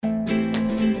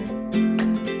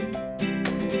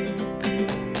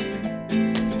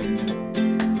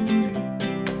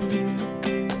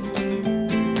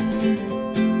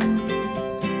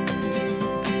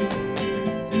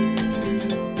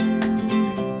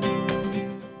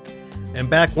And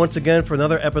back once again for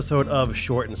another episode of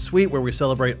Short and Sweet, where we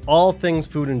celebrate all things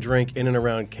food and drink in and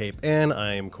around Cape Ann.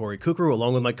 I am Corey Kukru,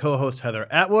 along with my co-host Heather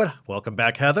Atwood. Welcome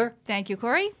back, Heather. Thank you,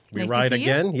 Corey. We nice ride to see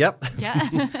again. You. Yep.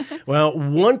 Yeah. Well,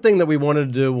 one thing that we wanted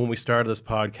to do when we started this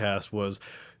podcast was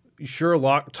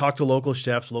talk to local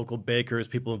chefs, local bakers,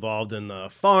 people involved in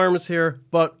farms here.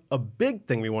 But a big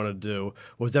thing we wanted to do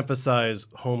was emphasize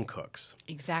home cooks.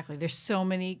 Exactly. There's so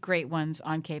many great ones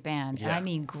on Cape Ann, Yeah. and I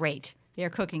mean great. They're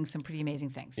cooking some pretty amazing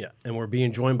things. Yeah, and we're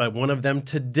being joined by one of them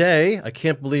today. I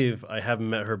can't believe I haven't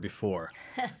met her before.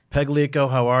 Peg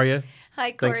Lico, how are you?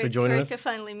 Hi, Corey. Thanks for It's joining great us. to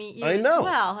finally meet you I as know.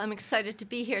 well. I'm excited to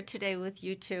be here today with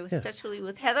you two, especially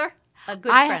with Heather, a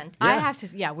good I friend. have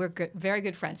to. We're good, very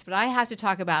good friends. But I have to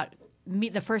talk about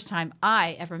the first time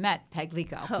I ever met Peg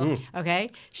Lico. Okay,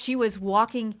 she was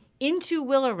walking into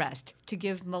Willarest to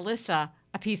give Melissa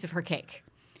a piece of her cake.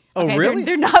 Oh, Okay, really?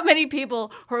 There are not many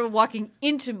people who are walking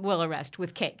into Willarest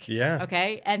with cake. Yeah.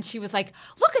 Okay, and she was like,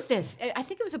 "Look at this! I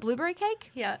think it was a blueberry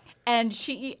cake." Yeah. And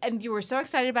you were so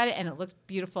excited about it, and it looked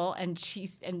beautiful. And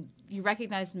you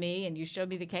recognized me, and you showed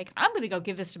me the cake. I'm going to go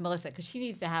give this to Melissa because she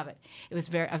needs to have it. It was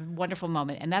a wonderful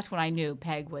moment, and that's when I knew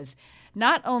Peg was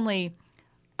not only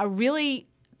a really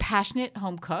passionate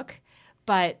home cook,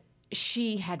 but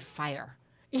she had fire.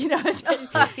 You know,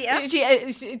 Yeah.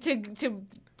 to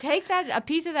take a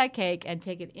piece of that cake and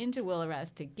take it into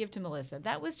Willarest to give to Melissa.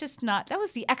 That was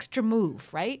the extra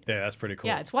move, right? Yeah, that's pretty cool.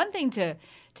 Yeah, it's one thing to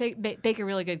bake a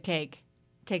really good cake,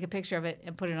 take a picture of it,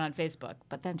 and put it on Facebook,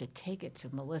 but then to take it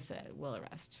to Melissa at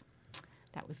Willarest,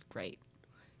 that was great.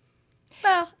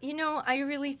 Well, I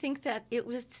really think that it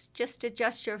was just a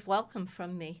gesture of welcome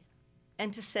from me.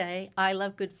 And to say, I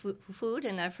love good food,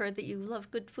 and I've heard that you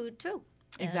love good food too.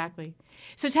 Exactly.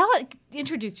 So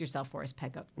introduce yourself for us,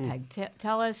 Peg.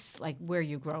 Tell us like where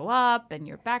you grow up and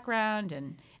your background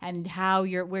and how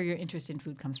where your interest in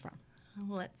food comes from.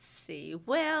 Let's see.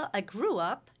 Well, I grew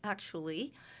up,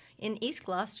 actually, in East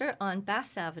Gloucester on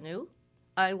Bass Avenue.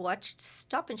 I watched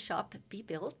Stop and Shop be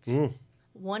built.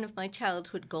 One of my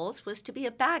childhood goals was to be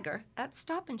a bagger at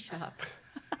Stop and Shop.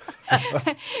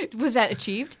 Was that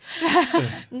achieved?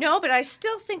 No, but I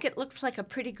still think it looks like a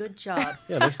pretty good job.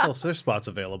 Yeah, there's spots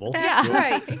available. That's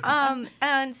right.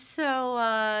 And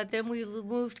so then we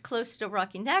moved close to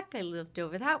Rocky Neck. I lived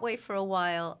over that way for a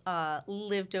while.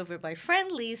 Lived over by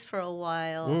Friendly's for a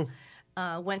while.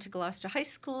 Went to Gloucester High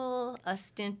School, a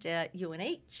stint at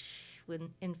UNH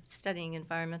in studying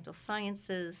environmental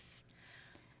sciences.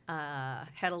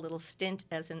 Had a little stint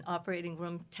as an operating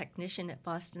room technician at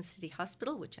Boston City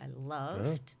Hospital, which I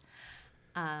loved.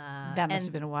 That must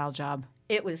have been a wild job.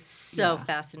 It was so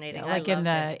fascinating. Yeah, like I in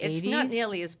loved the it. It's not 80s?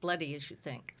 nearly as bloody as you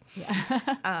think.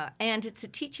 Yeah. And it's a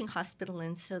teaching hospital,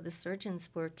 and so the surgeons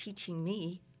were teaching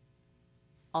me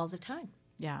all the time.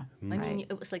 Yeah. I mean,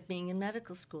 it was like being in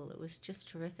medical school. It was just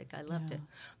terrific. I loved it.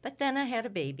 But then I had a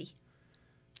baby.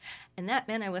 And that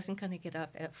meant I wasn't going to get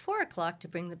up at 4 o'clock to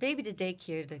bring the baby to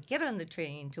daycare to get on the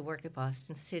train to work at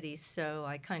Boston City. So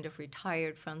I kind of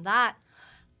retired from that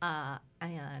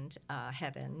and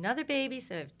had another baby.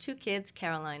 So I have 2 kids,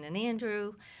 Caroline and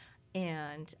Andrew,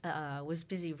 and was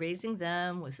busy raising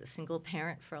them, was a single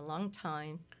parent for a long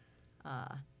time,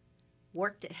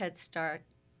 worked at Head Start,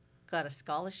 got a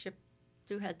scholarship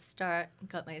through Head Start,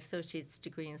 got my associate's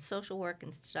degree in social work,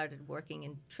 and started working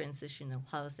in transitional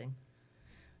housing.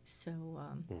 So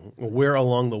Where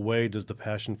along the way does the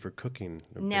passion for cooking?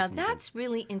 now that's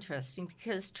really interesting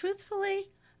because,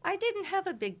 truthfully, I didn't have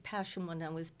a big passion when I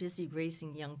was busy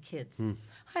raising young kids.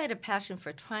 I had a passion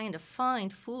for trying to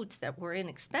find foods that were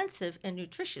inexpensive and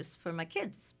nutritious for my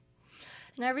kids.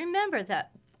 And I remember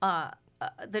that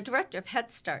the director of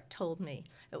Head Start told me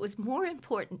it was more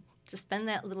important to spend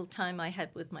that little time I had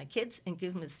with my kids and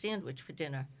give them a sandwich for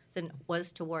dinner than it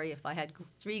was to worry if I had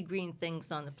 3 green things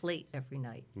on the plate every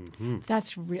night.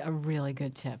 That's a really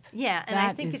good tip. Yeah, and I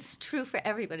That think is- it's true for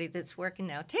everybody that's working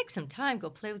now. Take some time, go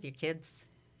play with your kids.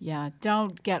 Yeah,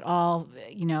 don't get all,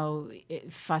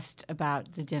 fussed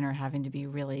about the dinner having to be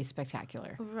really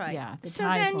spectacular. Right. Yeah. The So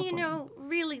time is then, more important.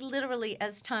 really literally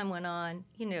as time went on,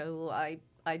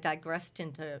 I digressed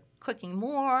into cooking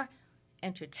more,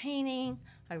 entertaining.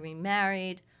 I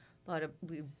remarried,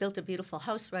 we built a beautiful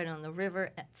house right on the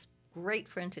river. It's great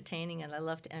for entertaining, and I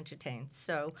love to entertain.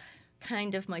 So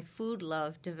kind of my food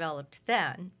love developed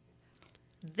then.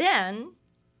 Then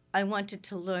I wanted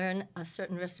to learn a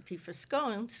certain recipe for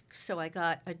scones, so I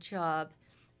got a job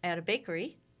at a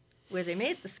bakery where they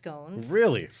made the scones.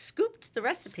 Really? Scooped the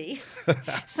recipe.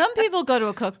 Some people go to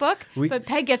a cookbook, but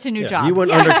Peg gets a new job. You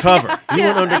went undercover. You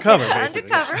went undercover,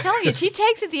 basically. Undercover. I'm telling you, she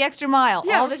takes it the extra mile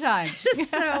all the time.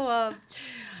 So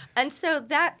And so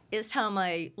that is how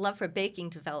my love for baking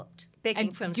developed. Baking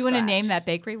And from do you want to name scratch. that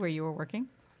bakery where you were working?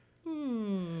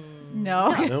 Hmm.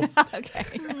 No. No. Okay.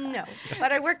 No,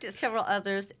 but I worked at several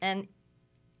others, and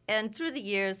through the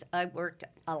years, I worked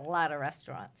a lot of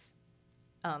restaurants.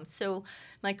 So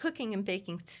my cooking and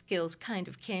baking skills kind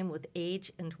of came with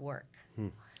age and work.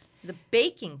 The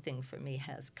baking thing for me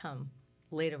has come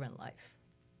later in life,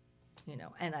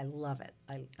 and I love it.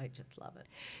 I just love it.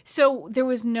 So there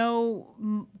was no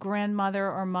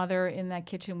grandmother or mother in that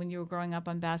kitchen when you were growing up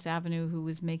on Bass Avenue who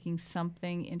was making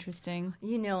something interesting?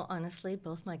 Honestly,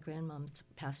 both my grandmoms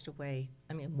passed away.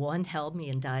 I mean, one held me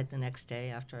and died the next day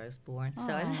after I was born,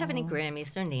 so I don't have any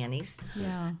Grammies or nannies.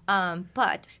 Yeah.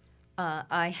 But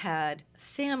I had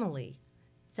family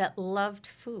that loved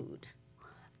food.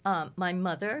 My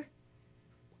mother,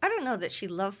 I don't know that she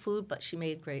loved food, but she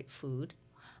made great food.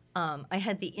 I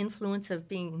had the influence of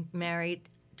being married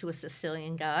to a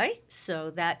Sicilian guy, so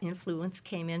that influence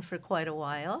came in for quite a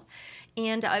while.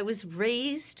 And I was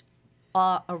raised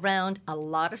around a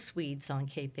lot of Swedes on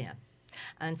Cape Ann.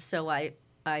 And so I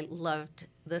loved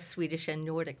the Swedish and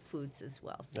Nordic foods as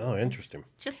well. So Oh, interesting.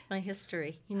 just my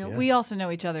history, We also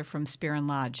know each other from Spear and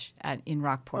Lodge in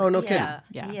Rockport. Oh, no Yeah,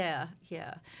 kidding.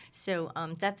 yeah. So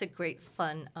that's a great,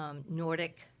 fun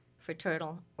Nordic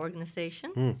fraternal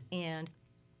organization, and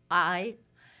I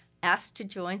asked to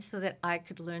join so that I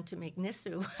could learn to make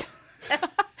nisu.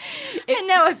 And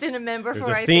now I've been a member There's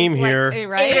for a I theme think here. Hey,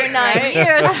 like 8 or 9 right?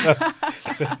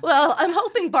 years. Well, I'm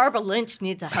hoping Barbara Lynch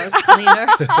needs a house cleaner.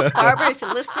 Barbara, if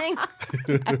you're listening,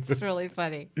 That's really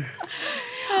funny.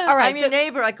 All right. I'm your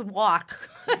neighbor. I could walk.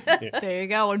 There you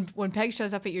go. When Peg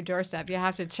shows up at your doorstep, you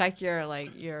have to check your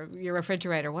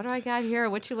refrigerator. What do I got here?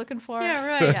 What you looking for? Yeah,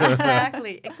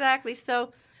 right. Exactly.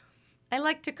 So I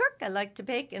like to cook, I like to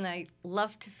bake, and I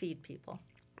love to feed people.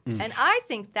 And I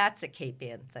think that's a Cape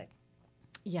Ann thing.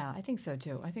 Yeah, I think so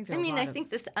too. I think I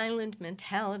think this island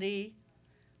mentality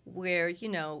where,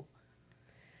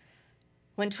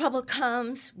 when trouble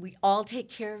comes, we all take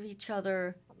care of each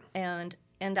other. And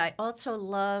I also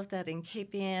love that on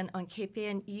Cape Ann,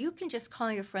 you can just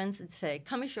call your friends and say,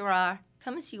 come as you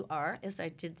are, as I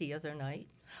did the other night.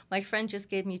 My friend just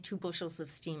gave me 2 bushels of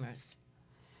steamers.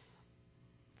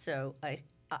 So I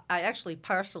actually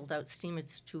parceled out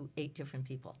steamers to 8 different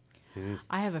people.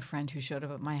 I have a friend who showed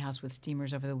up at my house with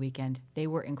steamers over the weekend. They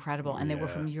were incredible, and they were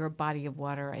from your body of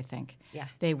water, I think. Yeah.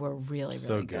 They were really,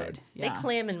 So really good. Yeah. They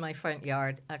clam in my front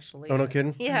yard, actually. Oh, no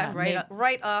kidding? Yeah, Yeah,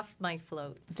 right off my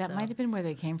float. That So might have been where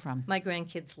they came from. my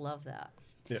grandkids love that.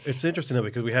 Yeah, it's interesting though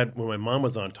because when my mom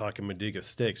was on talking Mediga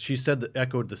steaks, she said that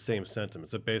echoed the same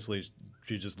sentiments. That basically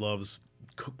she just loves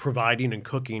providing and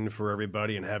cooking for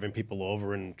everybody and having people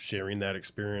over and sharing that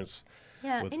experience.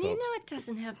 Yeah, with and folks. it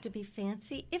doesn't have to be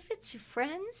fancy. If it's your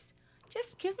friends,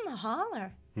 just give them a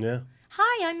holler. Yeah.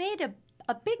 Hi, I made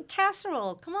a big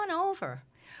casserole. Come on over.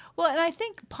 Well, and I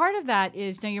think part of that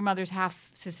is, your mother's half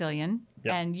Sicilian,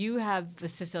 Yep. and you have the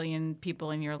Sicilian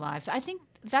people in your lives. I think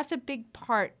that's a big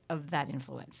part of that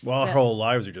influence. Well, our That- whole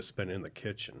lives are just spent in the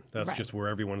kitchen. That's Right. just where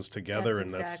everyone's together,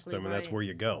 That's and exactly that's right. where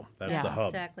you go. That's Yeah. the hub.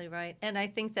 Exactly right. And I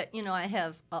think that, I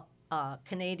have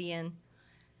Canadian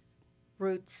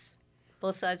roots.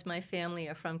 Both sides of my family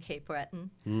are from Cape Breton.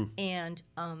 And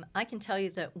I can tell you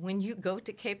that when you go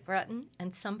to Cape Breton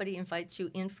and somebody invites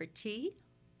you in for tea,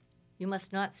 you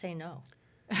must not say no.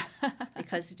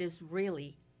 Because it is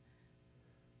really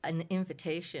an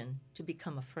invitation to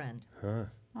become a friend.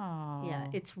 Aw. Yeah,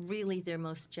 it's really their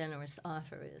most generous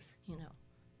offer is,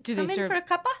 Do come they in serve? for a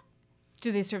cuppa?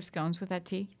 Do they serve scones with that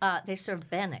tea? They serve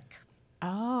bannock.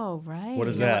 Oh, right. What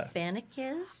is You know that? what bannock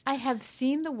is? I have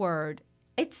seen the word.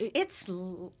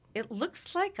 It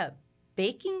looks like a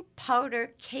baking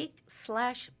powder cake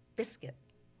 / biscuit.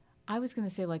 I was going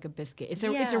to say like a biscuit. It's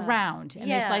a Yeah. round, and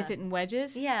they Yeah. slice it in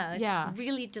wedges. Yeah, it's yeah.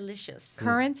 really delicious.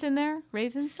 Currants in there,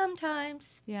 raisins.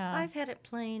 Sometimes. Yeah. I've had it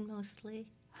plain mostly.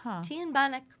 Huh. Tea and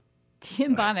bannock. Tea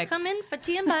and bonnet. Come in for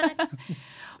tea and bannock.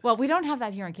 Well, we don't have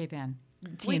that here in Cape Ann.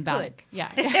 Tea We and bonnet. could.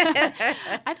 Yeah.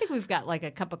 I think we've got like a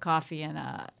cup of coffee and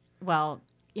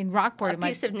in Rockport A it might.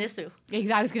 piece of nisu.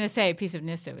 I was going to say a piece of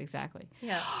nisu, exactly.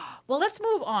 Yeah. Well, let's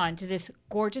move on to this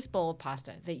gorgeous bowl of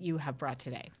pasta that you have brought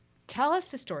today. Tell us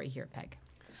the story here, Peg.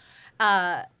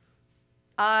 I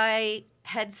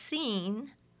had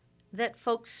seen that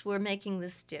folks were making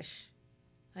this dish.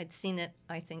 I'd seen it,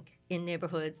 I think, in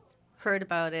neighborhoods, heard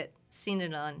about it, seen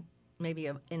it on maybe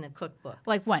in a cookbook.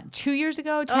 Like when? 2 years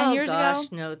ago? 10 years ago?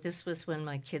 No, this was when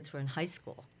my kids were in high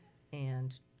school,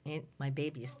 and my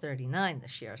baby is 39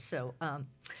 this year. So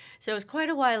it was quite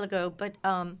a while ago. But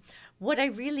what I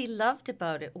really loved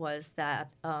about it was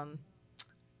that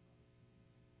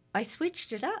I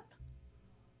switched it up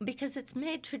because it's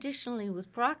made traditionally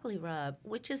with broccoli rabe,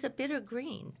 which is a bitter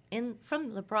green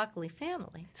from the broccoli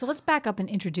family. So let's back up and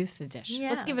introduce the dish.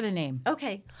 Let's Yeah. give it a name.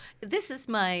 Okay, this is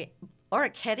my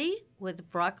orecchiette with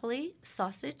broccoli,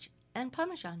 sausage, and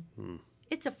Parmesan.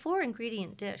 It's a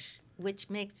 4-ingredient dish, which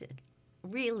makes it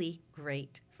really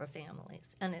great for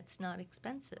families, and it's not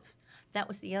expensive. That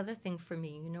was the other thing for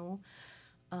me,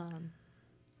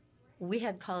 we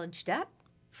had college debt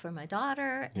for my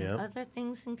daughter and Yeah. other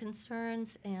things and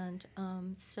concerns, and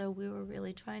so we were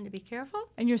really trying to be careful.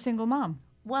 And you're a single mom.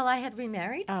 Well, I had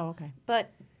remarried, Oh, okay.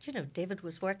 but David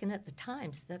was working at the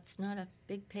Times. That's not a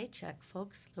big paycheck,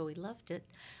 folks, though he loved it.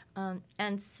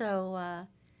 And so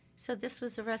this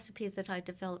was a recipe that I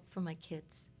developed for my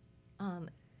kids.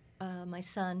 My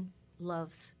son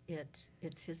loves it.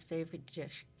 It's his favorite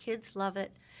dish. Kids love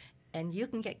it. And you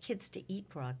can get kids to eat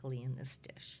broccoli in this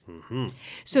dish.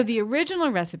 So the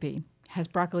original recipe has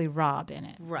broccoli rabe in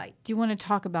it. Right. Do you want to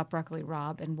talk about broccoli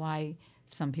rabe and why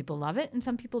some people love it and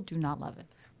some people do not love it?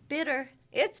 Bitter.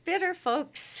 It's bitter,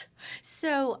 folks.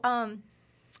 So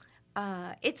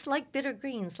it's like bitter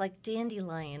greens, like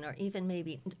dandelion, or even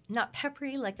maybe not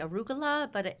peppery like arugula,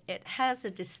 but it has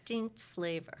a distinct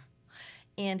flavor.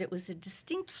 And it was a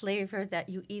distinct flavor that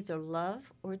you either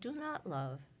love or do not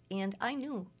love. And I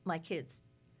knew my kids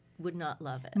would not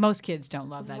love it. Most kids don't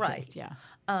love that Right. taste, yeah.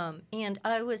 And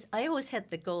I always had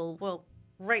the goal, well,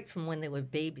 right from when they were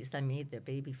babies, I made their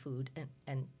baby food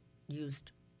and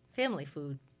used family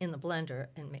food in the blender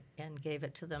and gave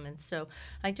it to them. And so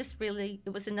I just really,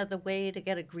 it was another way to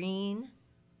get a green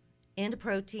and a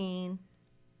protein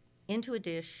into a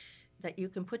dish that you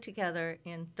can put together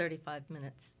in 35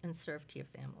 minutes and serve to your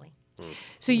family.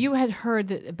 So you had heard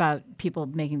about people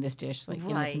making this dish like in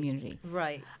the Right. community.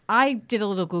 Right. I did a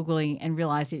little Googling and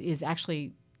realized it is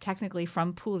actually technically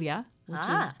from Puglia, which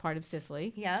Ah. is part of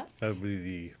Sicily. Yeah. That would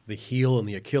be the heel and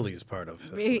the Achilles part of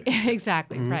Sicily.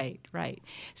 Exactly, right.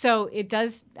 So it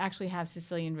does actually have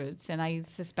Sicilian roots, and I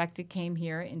suspect it came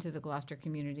here into the Gloucester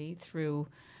community through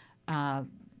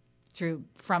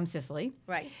from Sicily.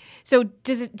 Right. So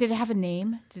did it have a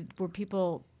name? Were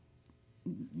people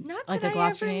Not Like that a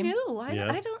Gloucester I ever name? knew.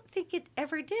 Yeah. I don't think it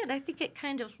ever did. I think it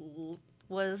kind of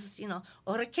was,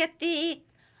 orecchiette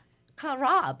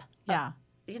carab. Yeah.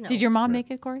 You know. Did your mom make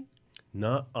it, Corey?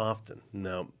 Not often,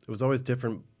 no. It was always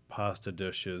different pasta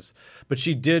dishes. But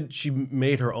she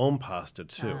made her own pasta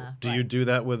too. Do you right. do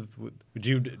that would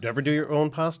you ever do your own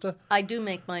pasta? I do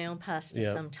make my own pasta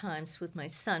Yeah. sometimes with my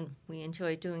son. We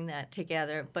enjoy doing that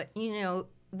together. But,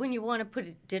 when you want to put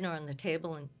a dinner on the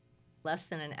table in less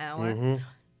than an hour,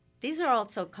 these are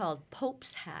also called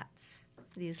Pope's hats,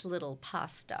 these little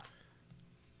pasta.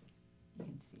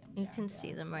 You can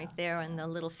see them right there in the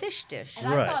little fish dish. And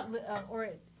Right. I thought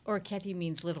orecchiette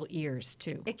means little ears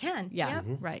too. It can. Yeah,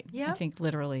 Yep. right. I Yeah. think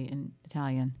literally in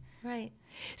Italian. Right.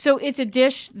 So it's a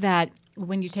dish that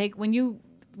when you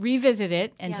revisit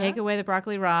it and Yeah. take away the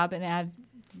broccoli rabe and add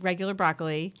regular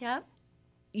broccoli, Yep.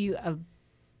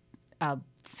 a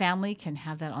family can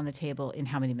have that on the table in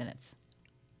how many minutes?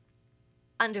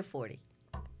 Under 40.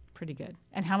 Pretty good.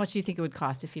 And how much do you think it would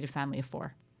cost to feed a family of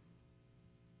 4?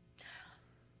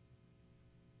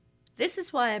 This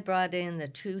is why I brought in the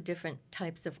 2 different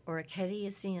types of orecchiette you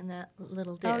see in that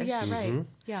little dish. Oh yeah, right.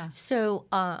 Yeah. So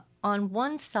on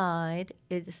one side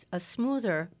is a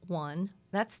smoother one.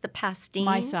 That's the pastine.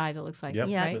 My side, it looks like. Yep.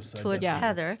 Yeah, Right? This side, towards that's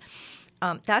Heather.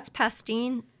 That's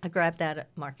pastine. I grabbed that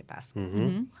at Market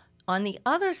Basket. On the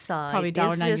other side, Probably is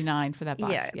this- $1.99 for that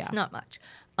box. Yeah, it's not much.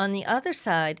 On the other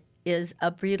side is a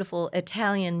beautiful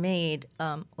Italian-made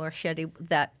orecchiette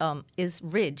that is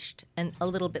ridged and a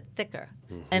little bit thicker.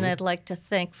 And I'd like to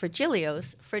thank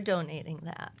Virgilio's for donating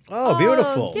that. Oh,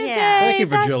 beautiful. Did Yeah. they? Thank you,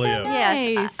 That's so Virgilio. nice.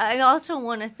 Yes, I also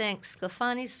want to thank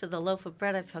Sclafani's for the loaf of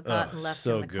bread I forgot and left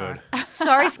so in the good. car.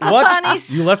 Sorry, What?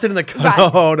 Sclafani's. You left it in the car?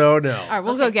 Right. No, no. All right,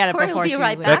 we'll go get it Corey will before be she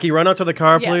right leaves. back. Becky, run out to the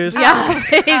car, please. Yeah,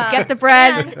 please get the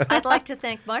bread. And I'd like to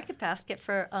thank Market Basket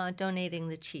for donating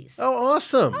the cheese. Oh,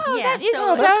 awesome. Oh, Yeah, that is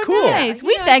so- so that's cool. nice. You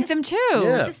We know, thank just- them too.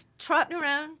 Yeah. Just trotting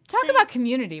around. Talk saying- about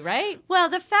community, right? Well,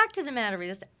 the fact of the matter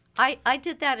is, I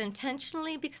did that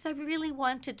intentionally because I really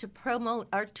wanted to promote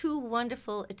our 2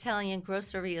 wonderful Italian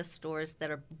groceria stores that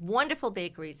are wonderful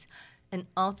bakeries and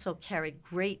also carry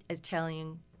great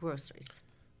Italian groceries.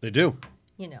 They do.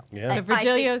 Yeah. Yeah. So I think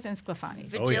Virgilio's and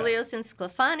Sclafani's. Oh, yeah. Virgilio's and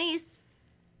Sclafani's,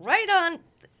 right on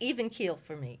even keel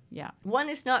for me. Yeah, One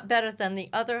is not better than the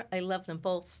other. I love them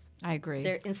both. I agree.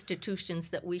 They're institutions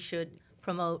that we should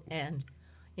promote and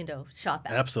shop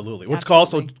at. Absolutely. What's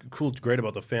Absolutely. also cool, great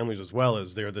about the families as well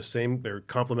is they're the same. They're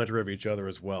complementary of each other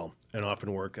as well, and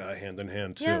often work hand in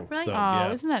hand too. Yeah, right. So, Oh,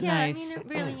 yeah. isn't that Yeah, nice? I mean, it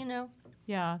really,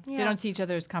 Yeah, they Yeah. don't see each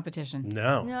other as competition.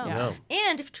 No, No. no.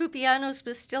 And if Trupiano's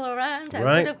was still around, I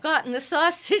Right. would have gotten the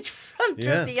sausage from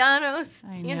Yeah. Trupiano's,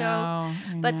 I you know.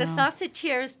 I But the know. sausage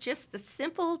here is just the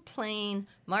simple, plain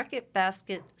market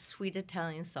basket sweet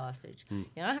Italian sausage. You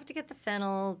don't have to get the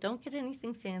fennel. Don't get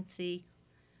anything fancy.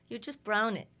 You just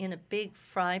brown it in a big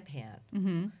fry pan. Mm-hmm.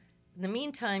 In the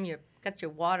meantime, you've got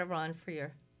your water on for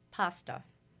your pasta.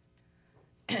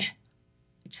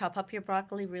 You chop up your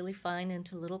broccoli really fine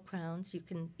into little crowns. You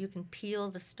can peel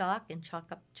the stalk and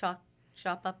chop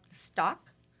up the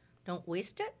stalk. Don't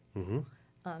waste it.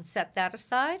 Set that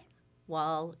aside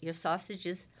while your sausage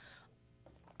is.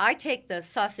 I take the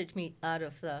sausage meat out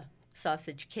of the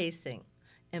sausage casing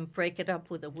and break it up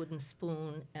with a wooden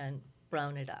spoon and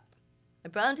brown it up. I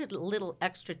browned it a little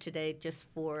extra today just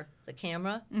for the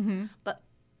camera, but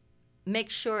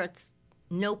make sure it's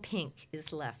no pink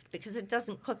is left because it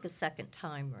doesn't cook a second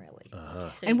time really.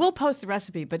 So And we'll post the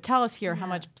recipe, but tell us here how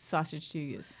much sausage do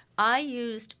you use? I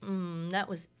used that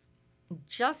was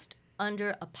just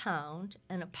under a pound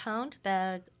and a pound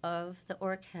bag of the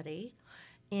orecchiette,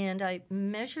 and I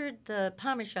measured the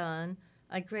Parmesan.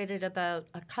 I grated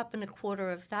about 1.25 cups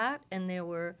of that, and there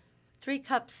were 3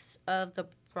 cups of the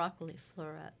broccoli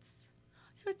florets.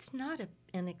 So it's not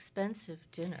an expensive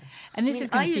dinner. And this is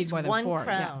going to I feed used more than 1 4.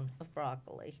 crown of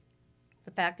broccoli,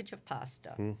 the package of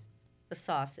pasta, the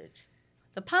sausage.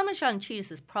 The Parmesan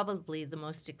cheese is probably the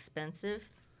most expensive.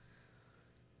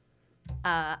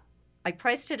 I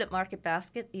priced it at Market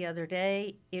Basket the other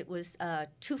day. It was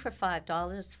 2 for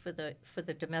 $5 for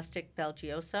the domestic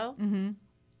Belgioso,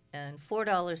 and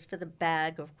 $4 for the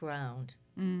bag of ground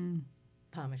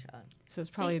Parmesan. So it's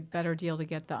probably a better deal to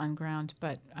get the unground,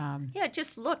 but Yeah,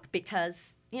 just look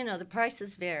because the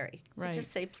prices vary. I Right.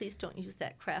 just say please don't use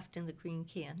that Kraft in the green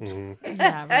can.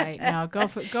 yeah, right. Now go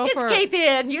for It's Cape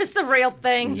Ann. Use the real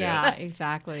thing. Yeah,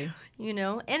 exactly.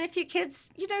 And if your kids,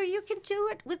 you can do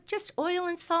it with just oil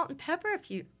and salt and pepper if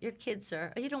your kids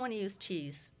are. You don't want to use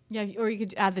cheese. Yeah, or you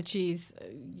could add the cheese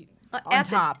on At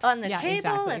top. on the Yeah, table,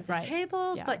 exactly, at the right.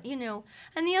 table. Yeah. But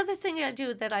and the other thing I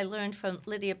do that I learned from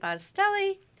Lydia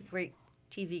Battistelli, the great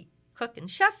TV cook and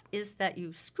chef, is that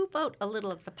you scoop out a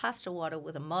little of the pasta water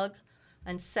with a mug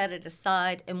and set it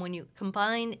aside. And when you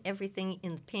combine everything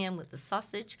in the pan with the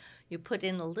sausage, you put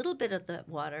in a little bit of the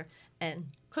water and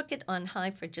cook it on high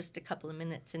for just a couple of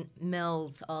minutes and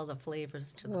melds all the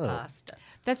flavors to the pasta.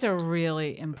 That's a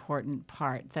really important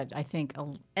part that I think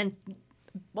And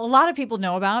a lot of people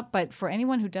know about, but for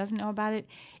anyone who doesn't know about it,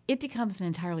 it becomes an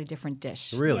entirely different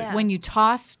dish. Really? Yeah. When you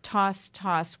toss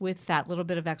with that little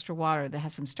bit of extra water that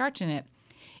has some starch in it,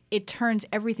 it turns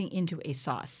everything into a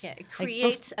sauce. yeah, it Like,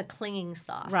 creates a clinging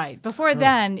sauce. Right. Before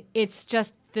then, it's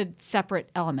just the separate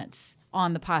elements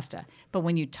on the pasta. But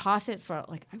when you toss it for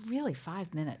really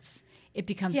 5 minutes, it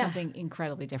becomes Yeah. something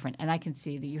incredibly different. And I can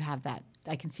see that you have that.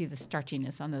 I can see the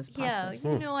starchiness on those pastas.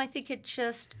 Yeah, I think it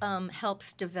just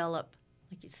helps develop,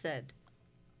 like you said,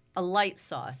 a light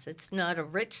sauce. It's not a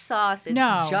rich sauce. It's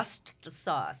No. just the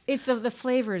sauce. It's the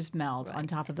flavors meld on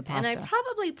top of the And pasta. I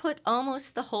probably put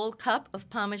almost the whole cup of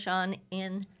Parmesan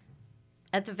in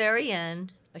at the very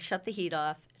end. I shut the heat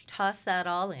off, toss that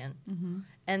all in.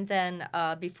 And then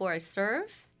before I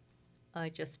serve, I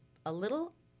just a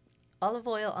little olive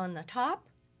oil on the top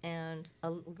and a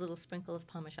little sprinkle of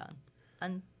Parmesan.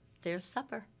 And there's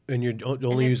supper. And you're And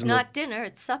only it's using not dinner,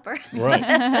 it's supper.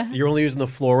 right. You're only using the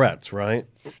florets, right?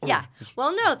 Yeah.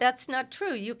 Well, no, that's not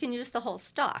true. You can use the whole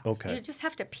stock. Okay. You just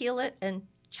have to peel it and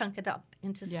chunk it up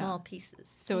into Yeah. small pieces.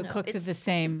 So it cooks at the It's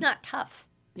same. not tough.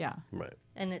 Yeah. Right.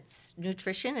 And it's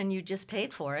nutrition, and you just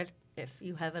paid for it. If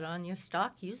you have it on your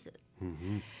stock, use it.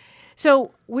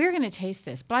 So we're going to taste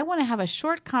this, but I want to have a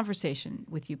short conversation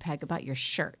with you, Peg, about your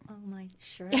shirt. Oh, my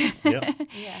shirt. Yeah.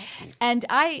 Yes. And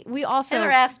we also.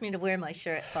 Heather asked me to wear my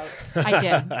shirt, folks.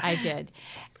 I did.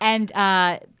 And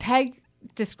Peg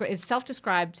is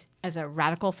self-described as a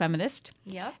radical feminist.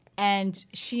 Yep. And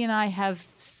she and I have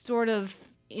sort of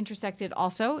intersected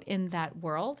also in that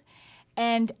world.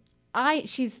 And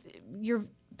you're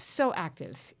so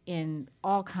active in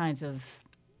all kinds of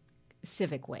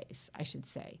civic ways, I should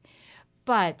say.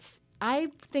 But I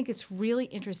think it's really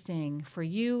interesting for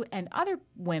you and other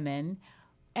women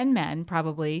and men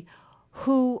probably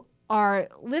who are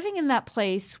living in that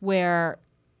place where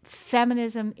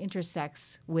feminism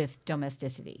intersects with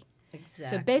domesticity.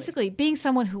 Exactly. So basically, being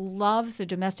someone who loves the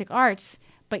domestic arts,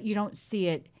 but you don't see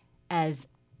it as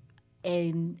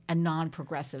a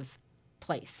non-progressive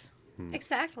place.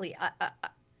 Exactly.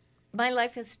 my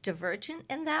life is divergent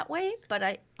in that way, but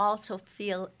I also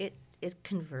feel it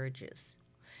converges.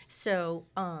 So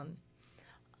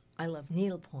I love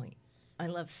needlepoint. I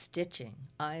love stitching.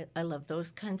 I love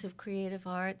those kinds of creative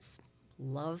arts.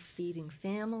 Love feeding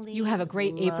family. You have a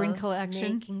great apron love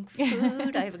collection. Making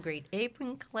food. I have a great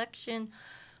apron collection.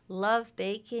 Love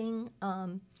baking.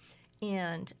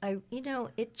 And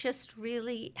it just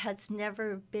really has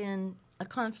never been a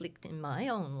conflict in my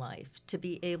own life to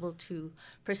be able to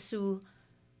pursue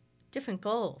different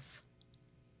goals.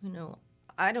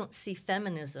 I don't see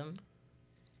feminism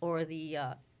or the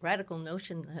radical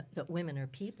notion that women are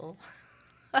people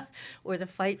or the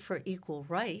fight for equal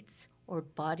rights or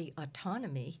body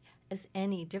autonomy as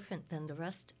any different than the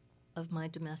rest of my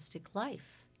domestic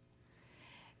life.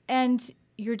 And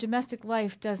your domestic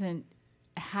life doesn't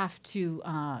have to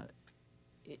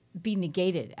be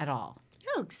negated at all.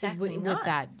 No, exactly with not.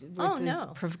 that, with Oh, these no.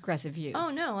 progressive views.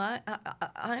 Oh, no,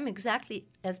 I'm exactly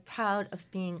as proud of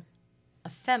being a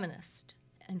feminist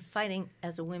and fighting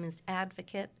as a women's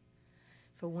advocate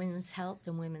for women's health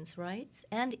and women's rights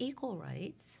and equal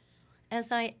rights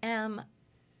as I am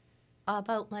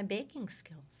about my baking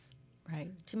skills.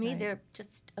 Right. To me, right. they're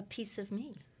just a piece of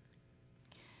me.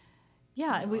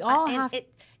 Yeah, and we all have...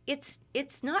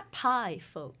 It's not pie,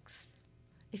 folks.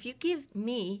 If you give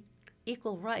me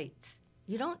equal rights,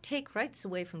 you don't take rights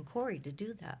away from Corey to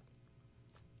do that.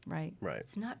 Right. Right.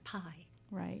 It's not pie.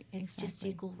 Right. It's just exactly.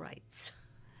 equal rights.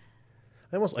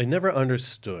 I never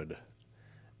understood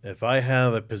if I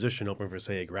have a position open for,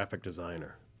 say, a graphic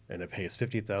designer, and it pays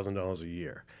 $50,000 a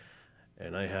year,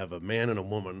 and I have a man and a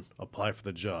woman apply for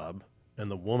the job, and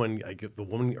the woman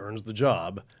earns the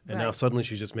job, and now Right. suddenly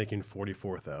she's just making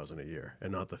 $44,000 a year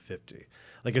and not the 50.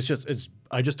 Like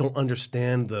I just don't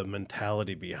understand the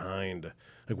mentality behind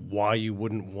like why you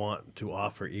wouldn't want to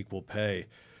offer equal pay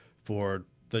for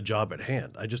the job at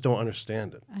hand. I just don't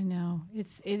understand it. I know.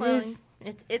 It Well, is.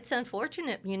 it's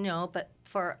unfortunate, but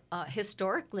for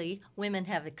historically, women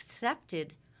have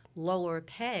accepted lower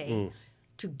pay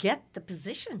to get the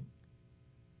position.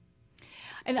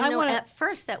 And You I know, want to... at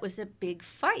first, that was a big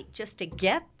fight. Just to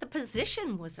get the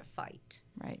position was a fight.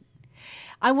 Right.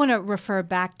 I want to refer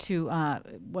back to,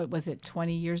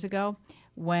 20 years ago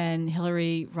when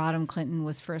Hillary Rodham Clinton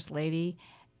was First Lady,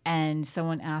 and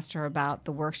someone asked her about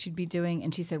the work she'd be doing,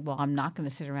 and she said, well, I'm not going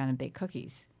to sit around and bake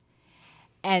cookies.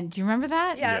 And do you remember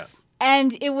that? Yes.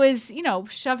 And it was,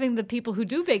 shoving the people who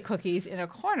do bake cookies in a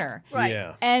corner. Right.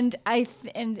 Yeah. And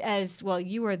and as well,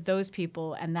 you are those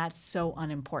people, and that's so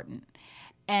unimportant.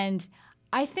 And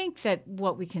I think that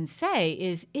what we can say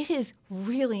is it is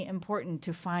really important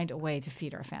to find a way to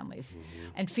feed our families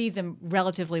and feed them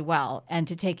relatively well and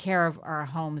to take care of our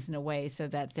homes in a way so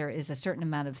that there is a certain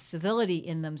amount of civility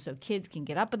in them so kids can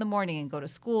get up in the morning and go to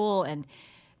school and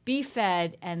be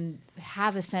fed and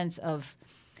have a sense of,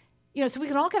 so we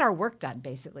can all get our work done,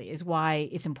 basically, is why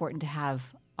it's important to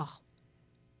have a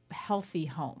healthy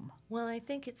home. Well, I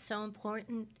think it's so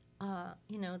important.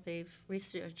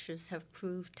 Researchers have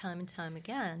proved time and time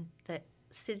again that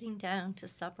sitting down to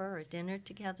supper or dinner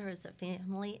together as a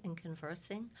family and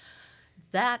conversing,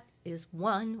 that is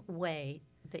one way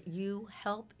that you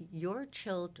help your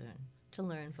children to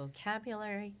learn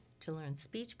vocabulary, to learn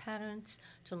speech patterns,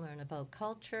 to learn about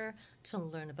culture, to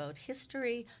learn about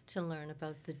history, to learn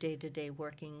about the day-to-day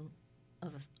working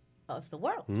of the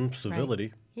world.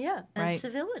 Civility. Yeah, and Right.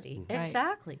 civility. Right.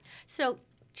 Exactly. So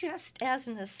just as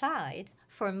an aside,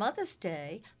 for Mother's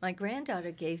Day, my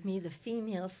granddaughter gave me the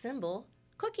female symbol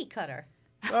cookie cutter.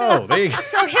 Oh, there you go.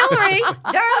 So Hillary,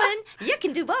 darling, you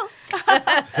can do both.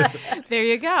 There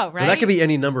you go, right? But that could be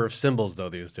any number of symbols, though,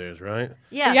 these days, right?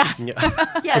 Yes. Yeah.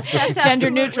 Yes, that's Gender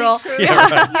absolutely neutral. True.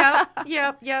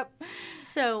 Yeah, Yep.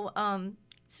 So,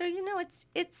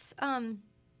 it's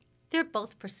they're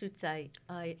both pursuits I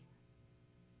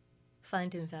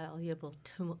find invaluable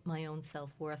to my own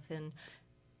self-worth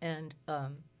and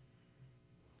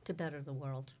to better the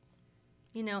world.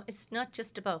 It's not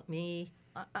just about me.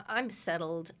 I'm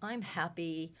settled. I'm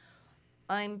happy.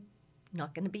 I'm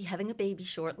not going to be having a baby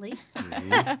shortly.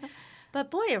 But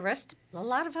boy, a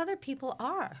lot of other people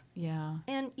are. Yeah.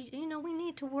 And, we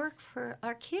need to work for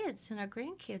our kids and our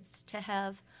grandkids to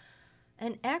have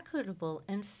an equitable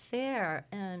and fair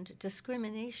and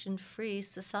discrimination-free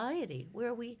society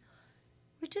where we're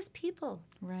just people.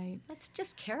 Right. Let's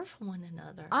just care for one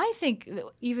another. I think that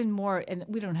even more, and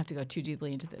we don't have to go too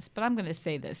deeply into this, but I'm going to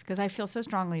say this because I feel so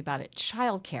strongly about it.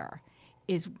 Childcare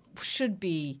should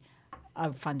be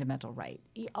a fundamental right.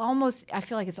 I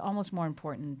feel like it's almost more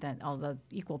important than, although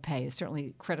equal pay is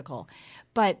certainly critical,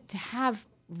 but to have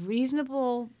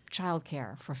reasonable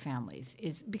childcare for families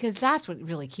is because that's what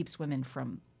really keeps women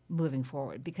from moving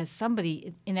forward because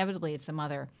somebody, inevitably, it's the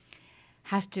mother,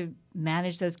 has to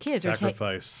manage those kids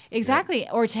Sacrifice. exactly,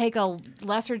 or take a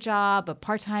lesser job, a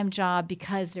part-time job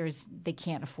because they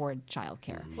can't afford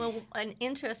childcare. Well, an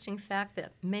interesting fact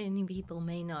that many people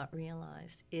may not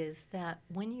realize is that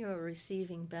when you're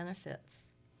receiving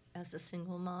benefits as a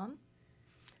single mom,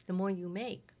 the more you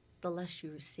make, the less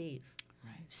you receive.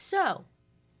 Right. So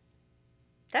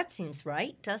that seems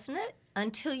right, doesn't it?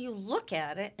 Until you look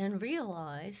at it and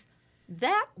realize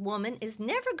that woman is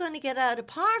never going to get out of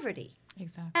poverty.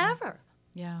 Exactly. Ever.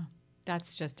 Yeah,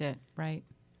 that's just it, right?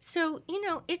 So,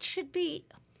 it should be,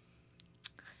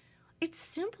 it's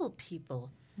simple, people.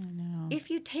 I know.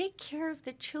 If you take care of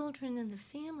the children and the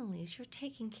families, you're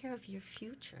taking care of your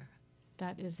future.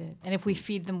 That is it. And if we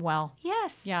feed them well.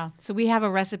 Yes. Yeah. So we have a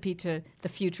recipe to the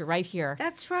future right here.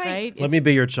 That's right. Right? Let me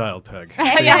be your child, Peg.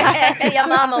 Your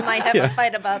mama might have a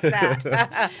fight about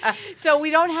that. So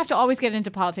we don't have to always get into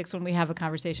politics when we have a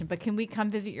conversation, but can we come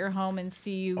visit your home and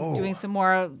see you doing some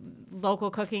more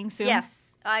local cooking soon?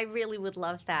 Yes, I really would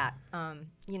love that.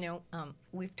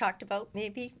 We've talked about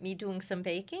maybe me doing some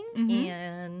baking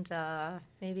and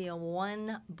maybe a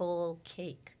 1-bowl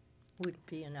cake would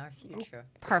be in our future.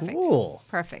 Perfect. Cool.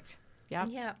 Perfect. Yeah.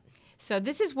 Yeah. So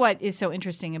this is what is so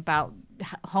interesting about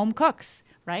home cooks,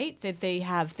 right? That they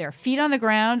have their feet on the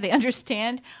ground. They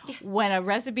understand when a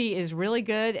recipe is really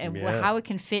good and how it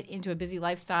can fit into a busy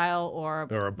lifestyle or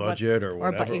a budget or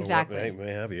whatever. Exactly. Or what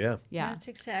may have, yeah. That's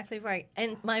exactly right.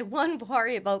 And my one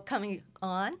worry about coming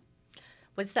on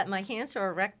was that my hands are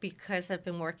a wreck because I've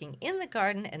been working in the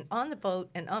garden and on the boat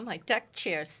and on my deck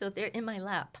chair, so they're in my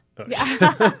lap.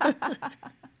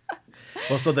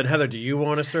 Well, so then, Heather, do you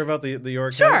want to serve out the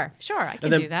York? Sure, I can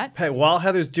and then, do that. Peg, while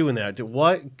Heather's doing that,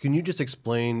 can you just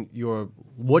explain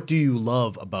what do you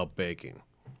love about baking?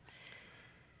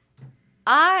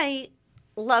 I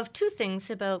love two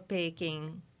things about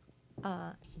baking.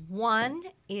 One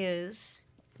is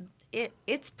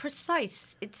it's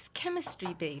precise. It's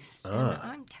chemistry based. And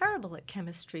I'm terrible at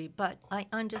chemistry, but I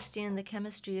understand the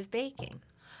chemistry of baking.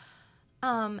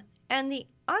 And the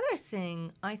other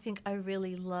thing I think I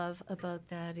really love about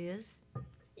that is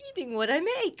eating what I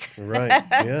make. Right,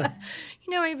 yeah.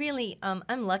 I really,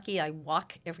 I'm lucky. I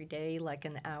walk every day like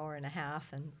an hour and a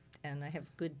half, and I have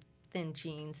good thin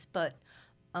jeans. But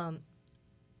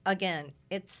again,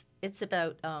 it's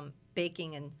about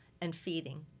baking and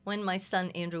feeding. When my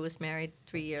son Andrew was married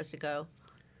 3 years ago,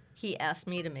 he asked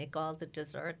me to make all the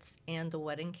desserts and the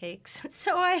wedding cakes.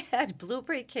 So I had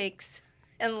blueberry cakes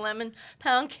and lemon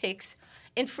pound cakes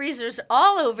in freezers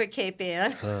all over Cape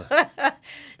Ann.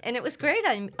 And it was great.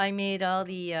 I made all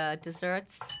the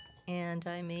desserts and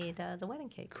I made the wedding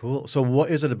cake. Cool. So what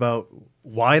is it about,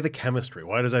 why the chemistry?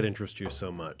 Why does that interest you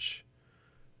so much?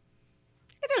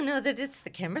 I don't know that it's the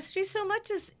chemistry so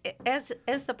much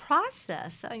as the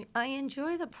process. I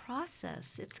enjoy the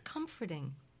process. It's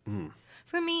comforting.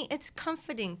 For me, it's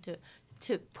comforting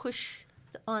to push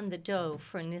on the dough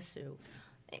for nisu.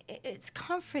 It's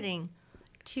comforting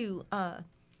to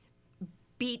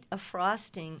beat a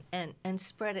frosting and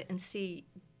spread it and see,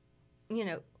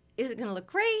 is it going to look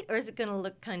great or is it going to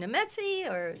look kind of messy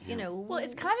or, Well,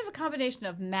 it's kind of a combination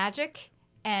of magic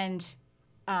and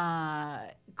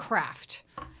craft,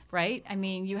 right? I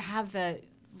mean, you have the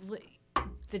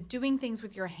doing things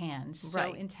with your hands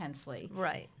so intensely.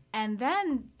 Right. And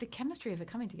then the chemistry of it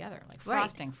coming together, like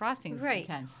frosting. Right. Frosting's Right.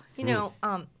 intense.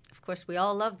 Of course, we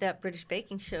all love that British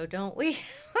baking show, don't we?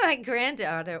 My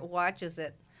granddaughter watches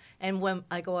it. And when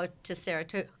I go out to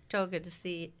Saratoga to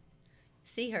see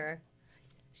her,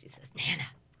 she says, Nana,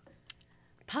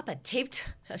 Papa taped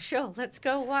a show. Let's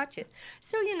go watch it.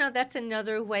 So, that's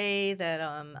another way that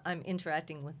I'm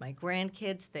interacting with my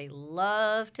grandkids. They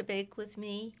love to bake with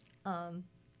me, and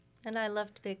I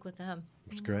love to bake with them.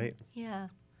 It's great. Yeah.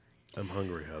 I'm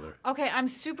hungry, Heather. Okay, I'm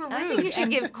super rude. I think you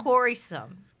should give Corey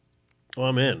some. Well,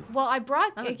 I'm in. Well, I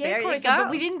there gave you Corey some, go.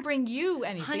 but we didn't bring you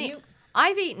any. Honey, So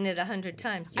I've eaten it 100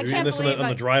 times. I You're can't eating this believe on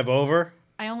the drive over?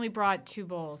 I only brought 2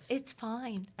 bowls. It's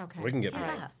fine. Okay. We can get All more.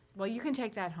 right. Well, you can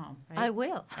take that home, right? I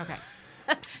will. Okay.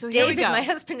 So here we David, go. my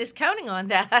husband, is counting on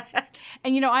that.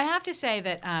 And I have to say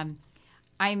that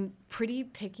I'm pretty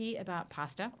picky about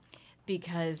pasta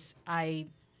because I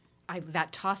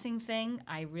that tossing thing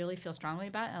I really feel strongly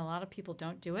about, and a lot of people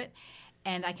don't do it.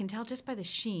 And I can tell just by the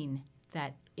sheen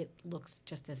that it looks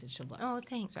just as it should look. Oh,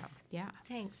 thanks. So, yeah.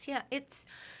 Thanks. Yeah,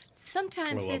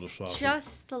 sometimes I love the it's sausage.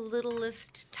 just the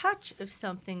littlest touch of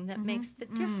something that makes the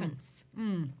difference.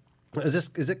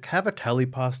 Is it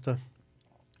cavatelli pasta?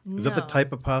 Is that the No.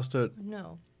 type of pasta?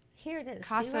 No. Here it is.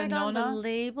 Casa See right on the Nonna?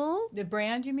 label? The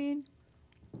brand, you mean?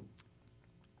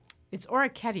 It's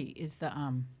Orecchiette is the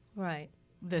Right.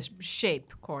 the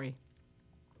shape, Corey.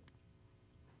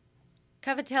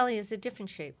 Cavatelli is a different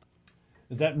shape.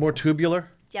 Is that more tubular?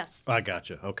 Yes. I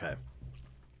gotcha. Okay.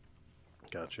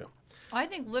 Gotcha. I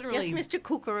think literally. Yes, Mr.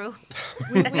 Kukuru.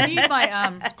 we need my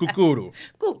Kukuru.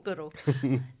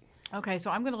 Kukuru. Okay,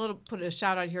 so I'm going to put a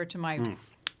shout out here to my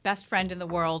best friend in the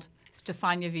world,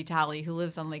 Stefania Vitali, who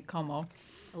lives on Lake Como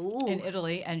in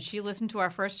Italy, and she listened to our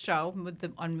first show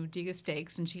on Mudiga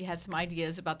steaks, and she had some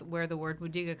ideas about where the word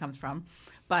Mudiga comes from.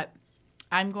 But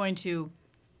I'm going to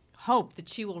hope that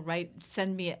she will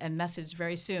send me a message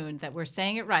very soon that we're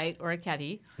saying it right, or a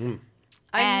Ketty.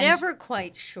 I'm never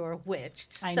quite sure which,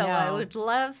 I so I know. would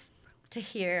love to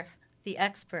hear the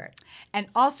expert. And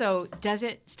also, does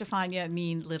it, Stefania,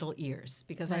 mean little ears?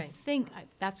 Because I Right. think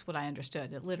that's what I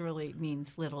understood. It literally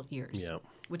means little ears, Yeah.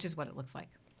 which is what it looks like.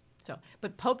 So,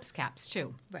 but Pope's caps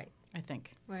too, Right, I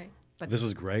think. right. But This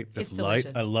is great. It's light.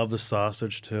 delicious. I love the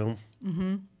sausage too.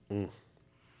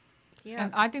 Yeah.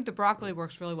 and I think the broccoli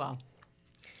works really well.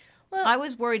 Well- I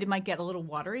was worried it might get a little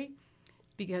watery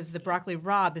because the broccoli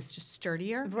rabe is just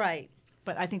sturdier, Right.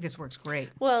 but I think this works great.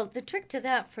 Well, the trick to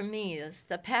that for me is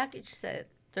the package said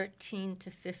 13 to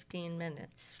 15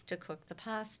 minutes to cook the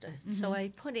pasta. So I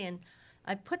put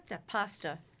the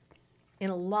pasta in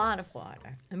a lot of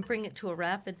water and bring it to a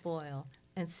rapid boil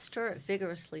and stir it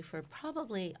vigorously for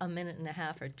probably a minute and a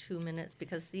half or 2 minutes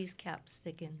because these caps,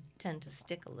 they can tend to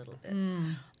stick a little bit.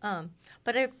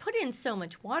 But I put in so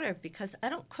much water because I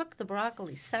don't cook the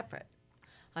broccoli separate.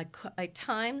 I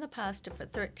time the pasta for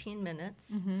 13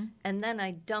 minutes, and then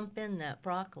I dump in that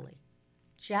broccoli.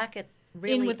 Jack it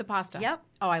really... In with the pasta. Yep.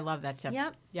 Oh, I love that tip.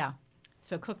 Yep. Yeah.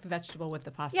 So cook the vegetable with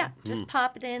the pasta. Yeah, just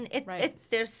pop it in. Right.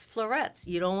 There's florets.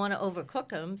 You don't want to overcook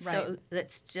them, so Right.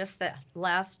 that's just that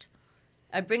last...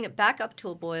 I bring it back up to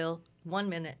a boil, 1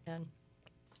 minute, and...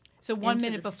 So 1 Into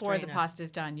minute the before the strainer. pasta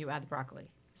is done, you add the broccoli.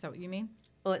 Is that what you mean?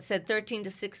 Well, it said 13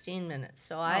 to 16 minutes,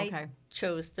 so I Okay.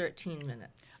 chose 13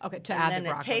 minutes. Okay, to and add then the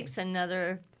broccoli. it takes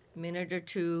another minute or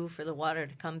two for the water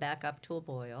to come back up to a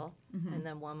boil, and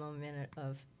then 1 more minute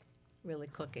of really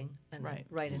cooking, and then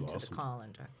Right. into Awesome. the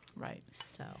colander. Right.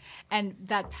 So And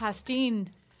that pastine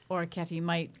orecchiette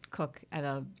might cook at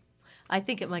a I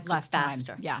think it might cook Less time.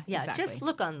 faster. Yeah, yeah. exactly. Just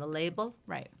look on the label,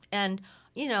 right. and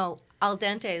al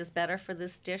dente is better for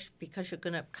this dish because you're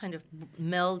going to kind of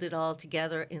meld it all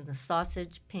together in the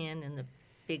sausage pan in the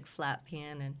big flat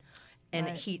pan, and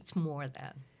Right. it heats more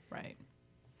then. Right.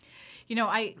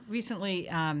 I recently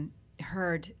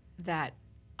heard that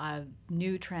a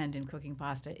new trend in cooking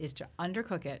pasta is to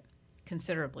undercook it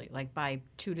considerably, like by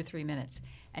 2 to 3 minutes,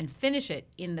 and finish it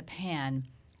in the pan,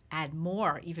 add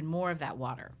even more of that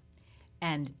water,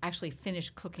 and actually finish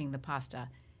cooking the pasta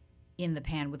in the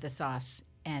pan with the sauce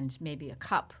and maybe a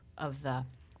cup of the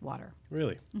water.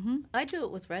 Really? I do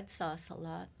it with red sauce a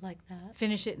lot, like that.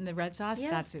 Finish it in the red sauce?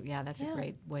 Yeah. That's a Yeah.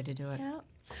 great way to do it. Yeah.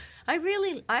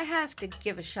 I have to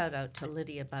give a shout out to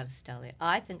Lydia Battistelli.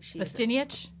 I think she's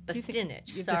Bastinich?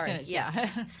 Bastinich. You- Sorry. Bastinich,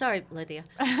 yeah. Sorry, Lydia.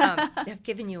 I've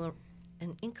given you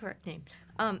an incorrect name.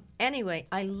 Anyway,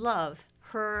 I love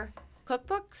her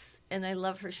cookbooks and I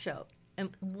love her show.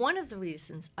 And one of the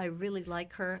reasons I really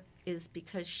like her is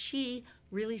because she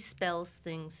really spells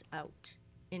things out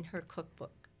in her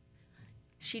cookbook.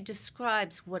 She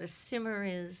describes what a simmer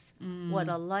is, what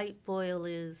a light boil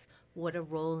is, what a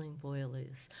rolling boil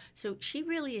is. So she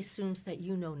really assumes that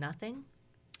you know nothing.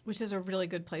 Which is a really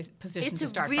good position It's to a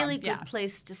start really from. good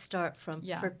place to start from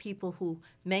Yeah. for people who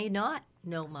may not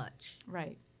know much,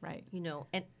 Right, right,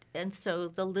 and so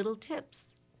the little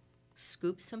tips: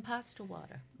 scoop some pasta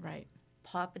water, right.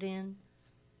 pop it in,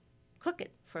 cook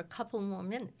it for a couple more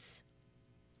minutes,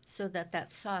 so that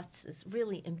sauce is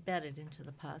really embedded into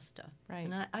the pasta. Right.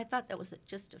 And I thought that was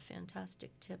just a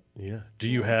fantastic tip. Yeah. Do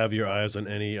you have your eyes on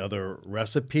any other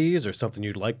recipes or something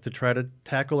you'd like to try to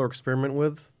tackle or experiment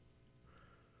with?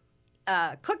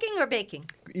 Cooking or baking?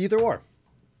 Either or.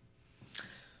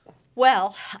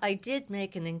 Well, I did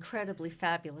make an incredibly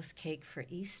fabulous cake for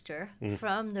Easter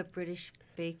from the British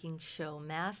Baking Show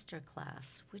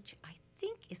Masterclass, which I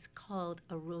think is called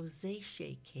a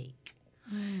rosacea cake.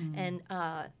 And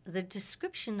the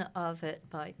description of it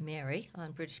by Mary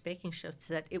on British Baking Show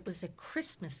said it was a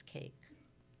Christmas cake.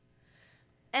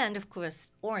 And, of course,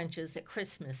 oranges at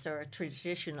Christmas are a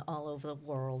tradition all over the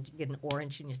world. You get an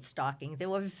orange in your stocking. They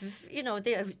were,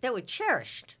 they were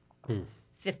cherished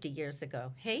 50 years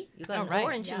ago. Hey, you got Oh, an right.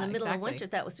 orange in Yeah, the middle of exactly. winter.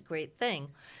 That was a great thing.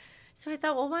 So I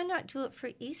thought, well, why not do it for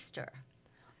Easter?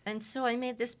 And so I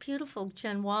made this beautiful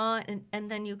genoise,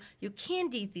 and then you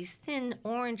candy these thin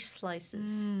orange slices.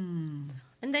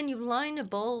 And then you line a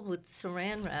bowl with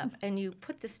saran wrap, and you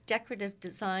put this decorative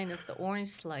design of the orange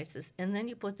slices, and then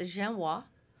you put the genoise,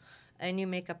 and you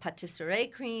make a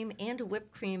pâtisserie cream and a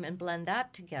whipped cream and blend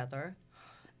that together.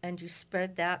 And you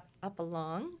spread that up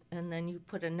along, and then you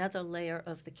put another layer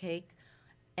of the cake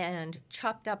and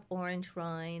chopped up orange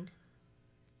rind.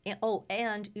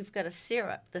 And you've got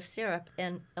the syrup,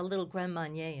 and a little Grand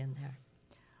Marnier in there.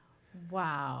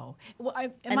 Wow. Well,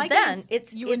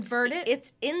 You invert it?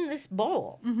 It's in this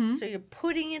bowl, so you're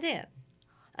putting it in,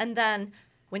 and then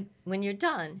when you're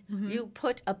done, you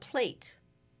put a plate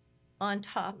on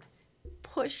top,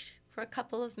 push for a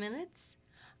couple of minutes,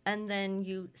 and then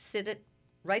you sit it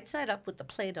right side up with the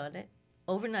plate on it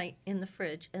overnight in the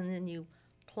fridge, and then you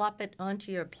plop it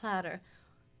onto your platter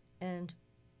and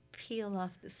peel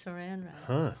off the saran wrap.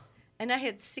 Huh. And I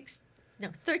had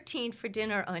 13 for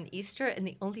dinner on Easter, and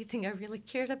the only thing I really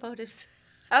cared about is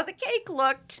how the cake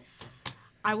looked.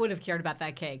 I would have cared about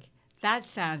that cake. That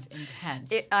sounds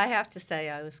intense. I have to say,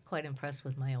 I was quite impressed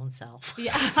with my own self.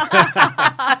 Yeah.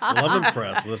 Well, I'm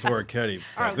impressed with this work, Katie.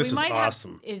 All right, This we is might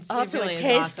awesome. It Also, really it is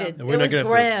tasted. awesome. And we're It not was gonna have to-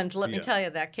 grand. Let me yeah. tell you,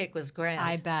 that cake was grand.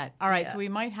 I bet. All right, Yeah. so we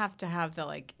might have to have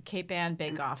the Cape Ann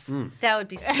Bake Off. That would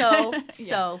be so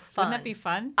fun. Wouldn't that be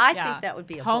fun? I Yeah. think that would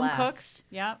be a Home blast. cooks.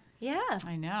 Yeah. Yeah,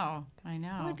 I know.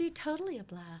 it would be totally a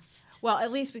blast. Well,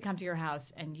 at least we come to your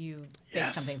house and you bake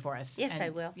Yes. something for us. Yes, And- I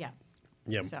will. Yeah.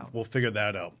 Yeah, So. we'll figure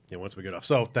that out once we get off.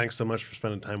 So thanks so much for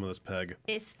spending time with us, Peg.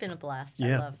 It's been a blast.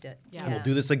 Yeah. I loved it. Yeah. And we'll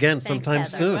do this again Thanks, sometime Heather.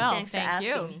 soon. Well, Thanks for thank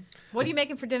asking you. me. What are you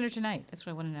making for dinner tonight? That's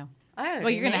what I want to know. I already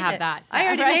Well, you're gonna made have it. that. I Yeah,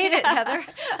 already right. made it, Heather.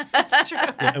 That's true.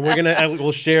 Yeah, and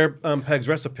we'll share Peg's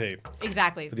recipe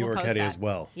Exactly. for the We'll post Orchetti that. as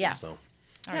well. Yes. So,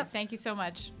 All right. Thank you so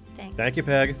much. Thanks. thank you,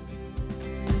 Peg.